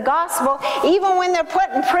news of the gospel. Even when they're put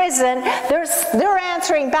in prison, they're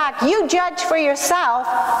answering back, you judge for yourself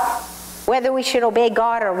whether we should obey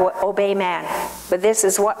God or obey man. But this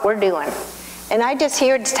is what we're doing. And I just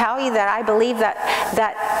here to tell you that I believe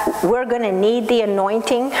that we're going to need the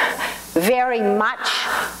anointing very much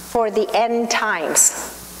for the end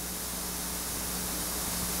times.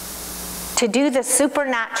 To do the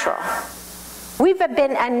supernatural. We've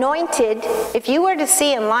been anointed. If you were to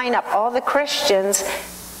see and line up all the Christians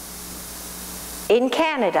in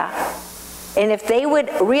Canada, and if they would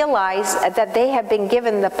realize that they have been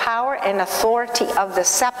given the power and authority of the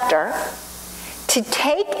scepter to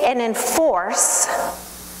take and enforce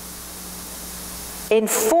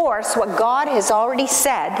what God has already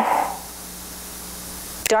said,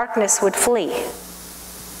 darkness would flee.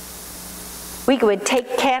 We would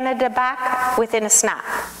take Canada back within a snap.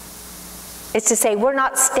 It's to say, we're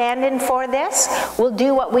not standing for this. We'll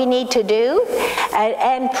do what we need to do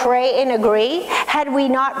and pray and agree. Had we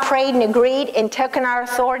not prayed and agreed and taken our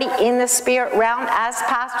authority in the spirit realm as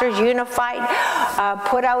pastors, unified,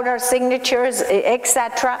 put out our signatures,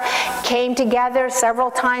 etc., came together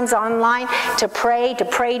several times online to pray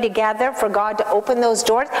together for God to open those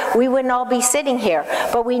doors, we wouldn't all be sitting here.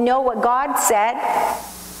 But we know what God said.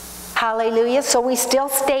 Hallelujah. So we still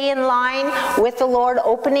stay in line with the Lord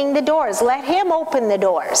opening the doors. Let him open the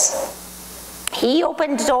doors. He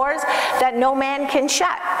opened doors that no man can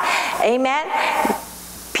shut. Amen.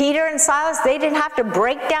 Peter and Silas, they didn't have to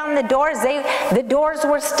break down the doors. The doors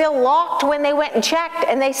were still locked when they went and checked.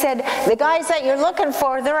 And they said, the guys that you're looking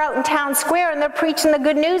for, they're out in town square and they're preaching the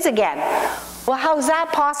good news again. Well, how's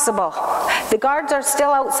that possible? The guards are still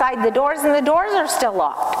outside the doors and the doors are still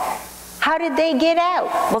locked. How did they get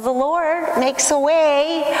out? Well, the Lord makes a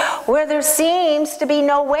way where there seems to be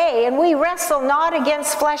no way. And we wrestle not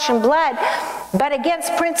against flesh and blood, but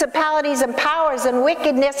against principalities and powers and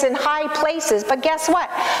wickedness in high places. But guess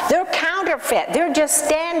what? They're counterfeit. They're just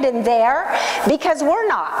standing there because we're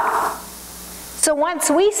not. So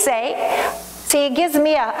once we say, see, it gives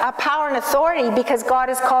me a power and authority because God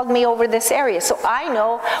has called me over this area. So I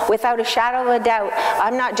know without a shadow of a doubt,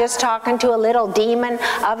 I'm not just talking to a little demon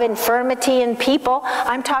of infirmity in people.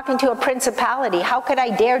 I'm talking to a principality. How could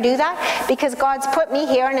I dare do that? Because God's put me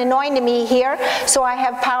here and anointed me here, so I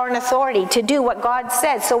have power and authority to do what God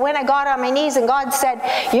said. So when I got on my knees and God said,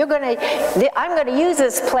 I'm going to use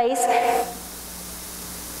this place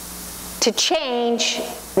to change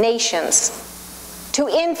nations, to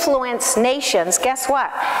influence nations. Guess what?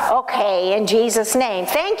 Okay, in Jesus' name.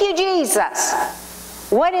 Thank you, Jesus.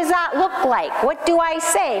 What does that look like? What do I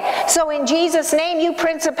say? So in Jesus' name, you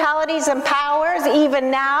principalities and powers,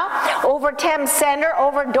 even now, over Thames Center,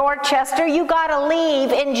 over Dorchester, you got to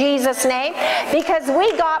leave in Jesus' name, because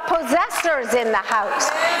we got possessors in the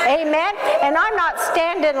house. Amen? And I'm not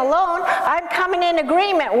standing alone. I'm coming in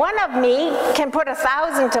agreement. One of me can put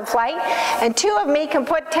 1,000 to flight, and 2 of me can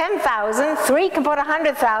put 10,000, 3 can put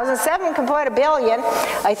 100,000, 7 can put 1 billion,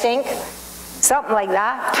 I think. Something like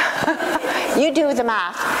that. You do the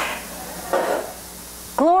math.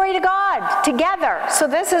 Glory to God, together. So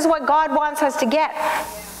this is what God wants us to get.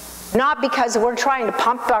 Not because we're trying to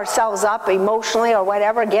pump ourselves up emotionally or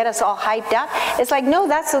whatever, get us all hyped up. It's like, no,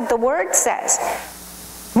 that's what the Word says.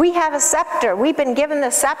 We have a scepter. We've been given the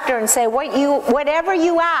scepter and say, whatever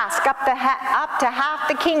you ask, up to half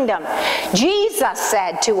the kingdom. Jesus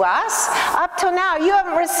said to us, up till now, you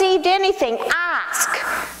haven't received anything. Ask,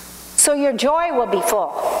 so your joy will be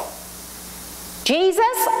full. Jesus,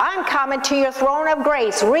 I'm coming to your throne of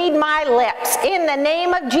grace. Read my lips. In the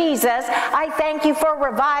name of Jesus, I thank you for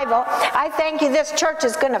revival. I thank you this church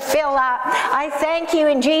is going to fill up. I thank you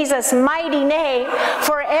in Jesus' mighty name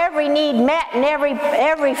for every need met and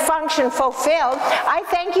every function fulfilled. I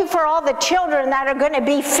thank you for all the children that are going to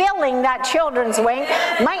be filling that children's wing.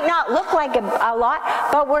 Might not look like a lot,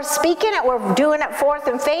 but we're speaking it. We're doing it forth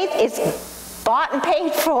in faith. It's bought and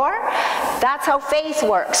paid for. That's how faith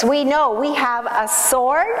works. We know we have a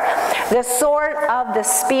sword, the sword of the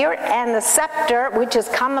Spirit, and the scepter, which is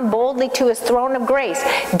coming boldly to his throne of grace.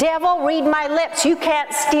 Devil, read my lips. You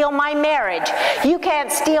can't steal my marriage. You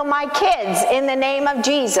can't steal my kids in the name of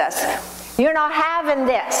Jesus. You're not having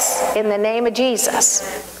this in the name of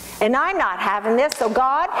Jesus. And I'm not having this. So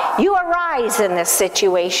God, you arise in this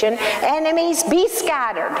situation. Enemies, be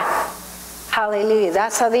scattered. Hallelujah.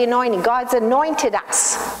 That's how the anointing. God's anointed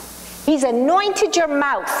us. He's anointed your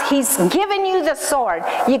mouth. He's given you the sword.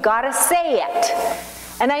 You got to say it.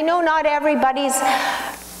 And I know not everybody's,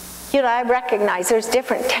 I recognize there's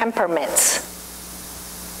different temperaments.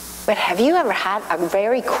 But have you ever had a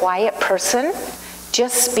very quiet person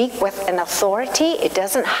just speak with an authority? It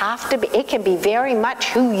doesn't have to be. It can be very much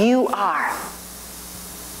who you are.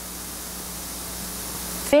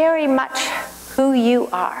 Very much who you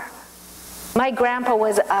are. My grandpa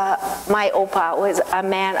was, my opa was a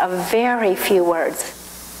man of very few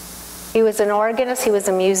words. He was an organist, he was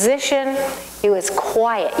a musician, he was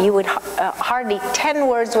quiet. You would, hardly 10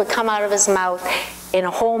 words would come out of his mouth in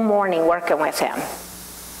a whole morning working with him.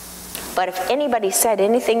 But if anybody said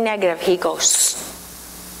anything negative, he'd go, shh.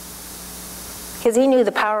 Because he knew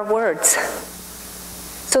the power of words.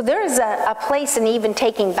 So there's a place in even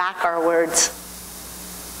taking back our words.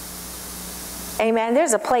 Amen.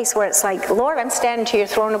 There's a place where it's like, Lord, I'm standing to your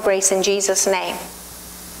throne of grace in Jesus' name.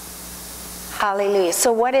 Hallelujah.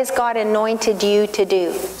 So what has God anointed you to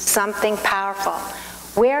do? Something powerful.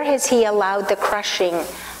 Where has he allowed the crushing?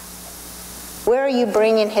 Where are you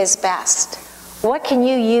bringing his best? What can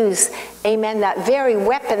you use, amen, that very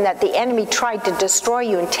weapon that the enemy tried to destroy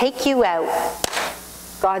you and take you out?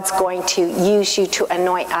 God's going to use you to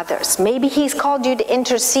anoint others. Maybe he's called you to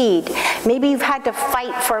intercede. Maybe you've had to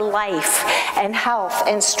fight for life and health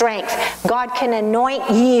and strength. God can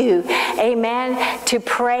anoint you, amen, to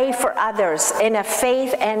pray for others in a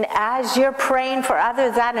faith. And as you're praying for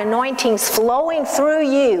others, that anointing's flowing through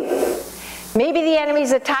you. Maybe the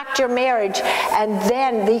enemy's attacked your marriage, and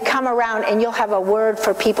then they come around and you'll have a word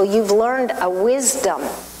for people. You've learned a wisdom.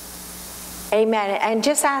 Amen. And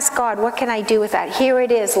just ask God, what can I do with that? Here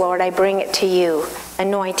it is, Lord, I bring it to you.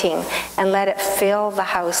 Anointing. And let it fill the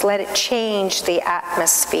house. Let it change the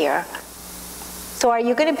atmosphere. So are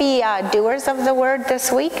you going to be doers of the word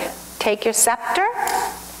this week? Take your scepter.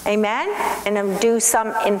 Amen. And do some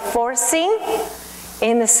enforcing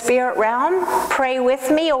in the spirit realm. Pray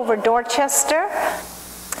with me over Dorchester.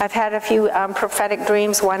 I've had a few prophetic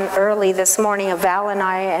dreams, one early this morning of Val and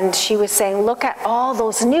I, and she was saying, look at all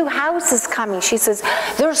those new houses coming. She says,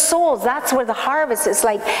 there's souls. That's where the harvest is.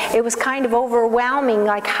 Like, it was kind of overwhelming.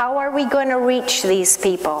 Like, how are we going to reach these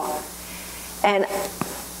people? And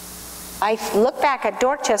I look back at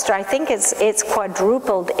Dorchester. I think it's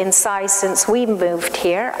quadrupled in size since we moved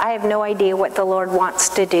here. I have no idea what the Lord wants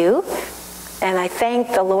to do. And I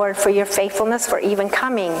thank the Lord for your faithfulness, for even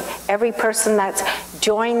coming. Every person that's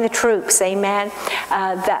joined the troops, amen,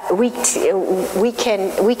 that we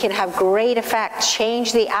can have great effect,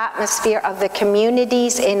 change the atmosphere of the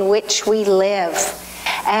communities in which we live.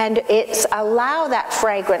 And it's allow that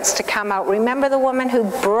fragrance to come out. Remember the woman who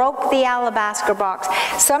broke the alabaster box?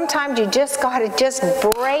 Sometimes you just got to just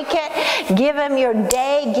break it. Give him your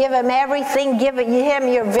day. Give him everything. Give him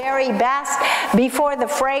your very best before the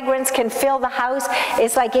fragrance can fill the house.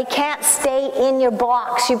 It's like it can't stay in your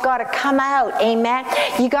box. You've got to come out. Amen.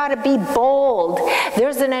 You got to be bold.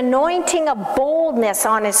 There's an anointing of boldness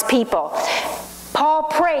on his people. Paul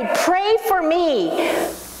prayed, pray for me,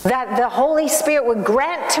 that the Holy Spirit would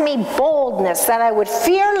grant to me boldness, that I would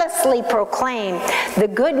fearlessly proclaim the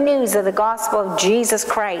good news of the gospel of Jesus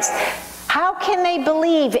Christ. How can they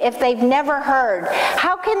believe if they've never heard?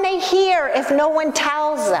 How can they hear if no one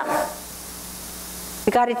tells them?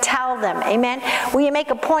 We got to tell them, amen? We make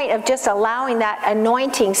a point of just allowing that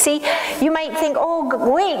anointing. See, you might think,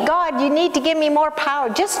 oh, wait, God, you need to give me more power.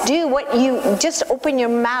 Just do what just open your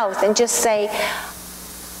mouth and just say,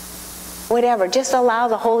 whatever. Just allow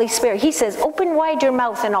the Holy Spirit. He says, open wide your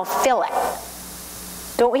mouth and I'll fill it.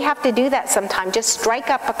 Don't we have to do that sometime? Just strike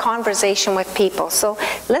up a conversation with people. So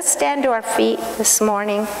let's stand to our feet this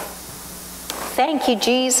morning. Thank you,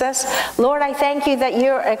 Jesus. Lord, I thank you that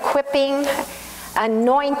you're equipping,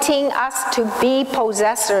 anointing us to be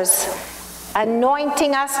possessors.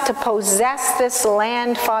 Anointing us to possess this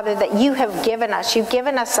land, Father, that you have given us. You've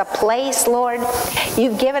given us a place, Lord.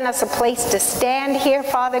 You've given us a place to stand here,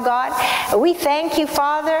 Father God. We thank you,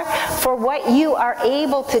 Father, for what you are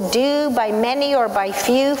able to do by many or by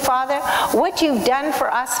few, Father. What you've done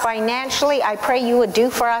for us financially, I pray you would do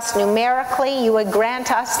for us numerically. You would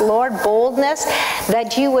grant us, Lord, boldness,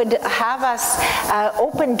 that you would have us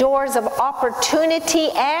open doors of opportunity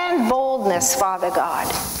and boldness, Father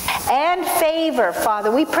God. And favor,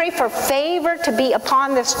 Father. We pray for favor to be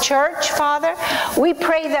upon this church, Father. We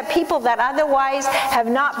pray that people that otherwise have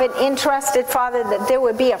not been interested, Father, that there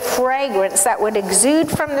would be a fragrance that would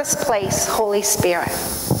exude from this place, Holy Spirit.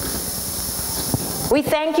 We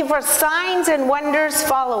thank you for signs and wonders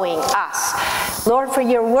following us. Lord, for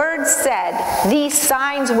your word said, these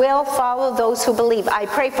signs will follow those who believe. I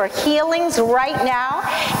pray for healings right now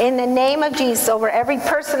in the name of Jesus over every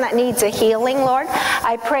person that needs a healing, Lord.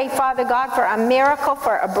 I pray, Father God, for a miracle,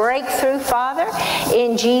 for a breakthrough, Father,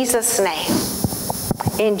 in Jesus' name.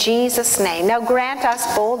 In Jesus' name. Now grant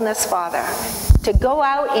us boldness, Father, to go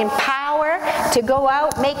out in power, to go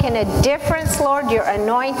out making a difference, Lord. Your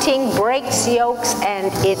anointing breaks yokes,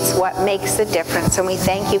 and it's what makes the difference. And we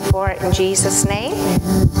thank you for it in Jesus' name.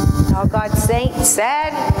 All God's saints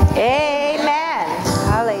said, amen.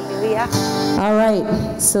 Hallelujah. All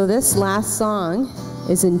right, so this last song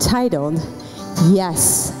is entitled,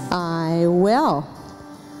 Yes, I Will.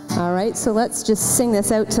 All right, so let's just sing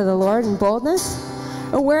this out to the Lord in boldness.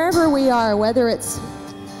 Wherever we are, whether it's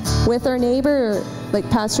with our neighbor, or, like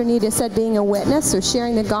Pastor Nita said, being a witness or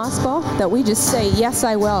sharing the gospel, that we just say, yes,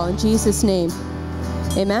 I will, in Jesus' name.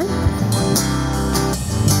 Amen?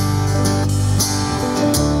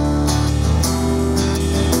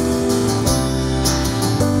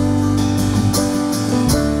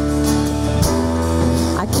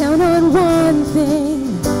 I count on one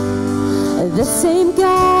thing, the same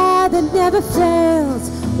God that never fails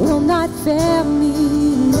will not fail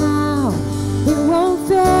me now. He won't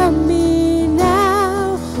fail me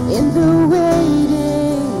now in the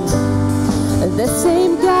waiting. The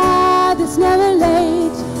same God that's never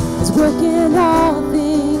late is working all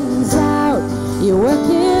things out. You're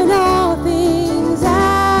working all things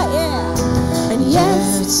out, yeah. And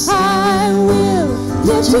yes, I will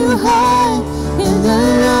lift you high in the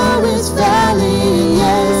lowest valley.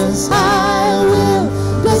 Yes, I will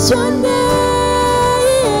bless your name.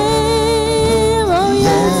 Oh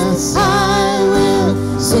yes, I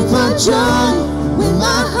will sing for joy when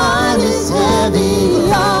my heart is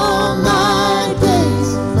heavy all my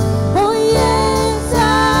days. Oh yes, I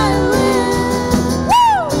will.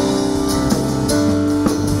 Woo!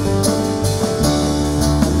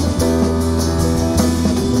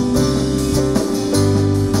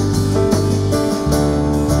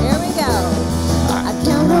 Here we go. I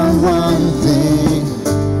count on one thing,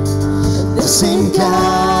 the same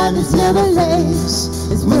God is never late,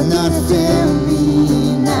 will not fail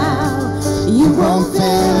me now. You won't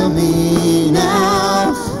fail me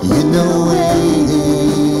now in the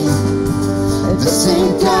waiting. The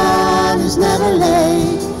same God is never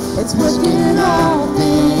late. It's working all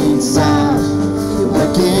things out. You're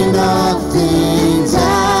working all things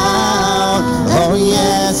out. Oh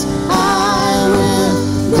yes, I will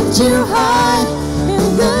lift you high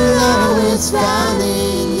in the lowest valley.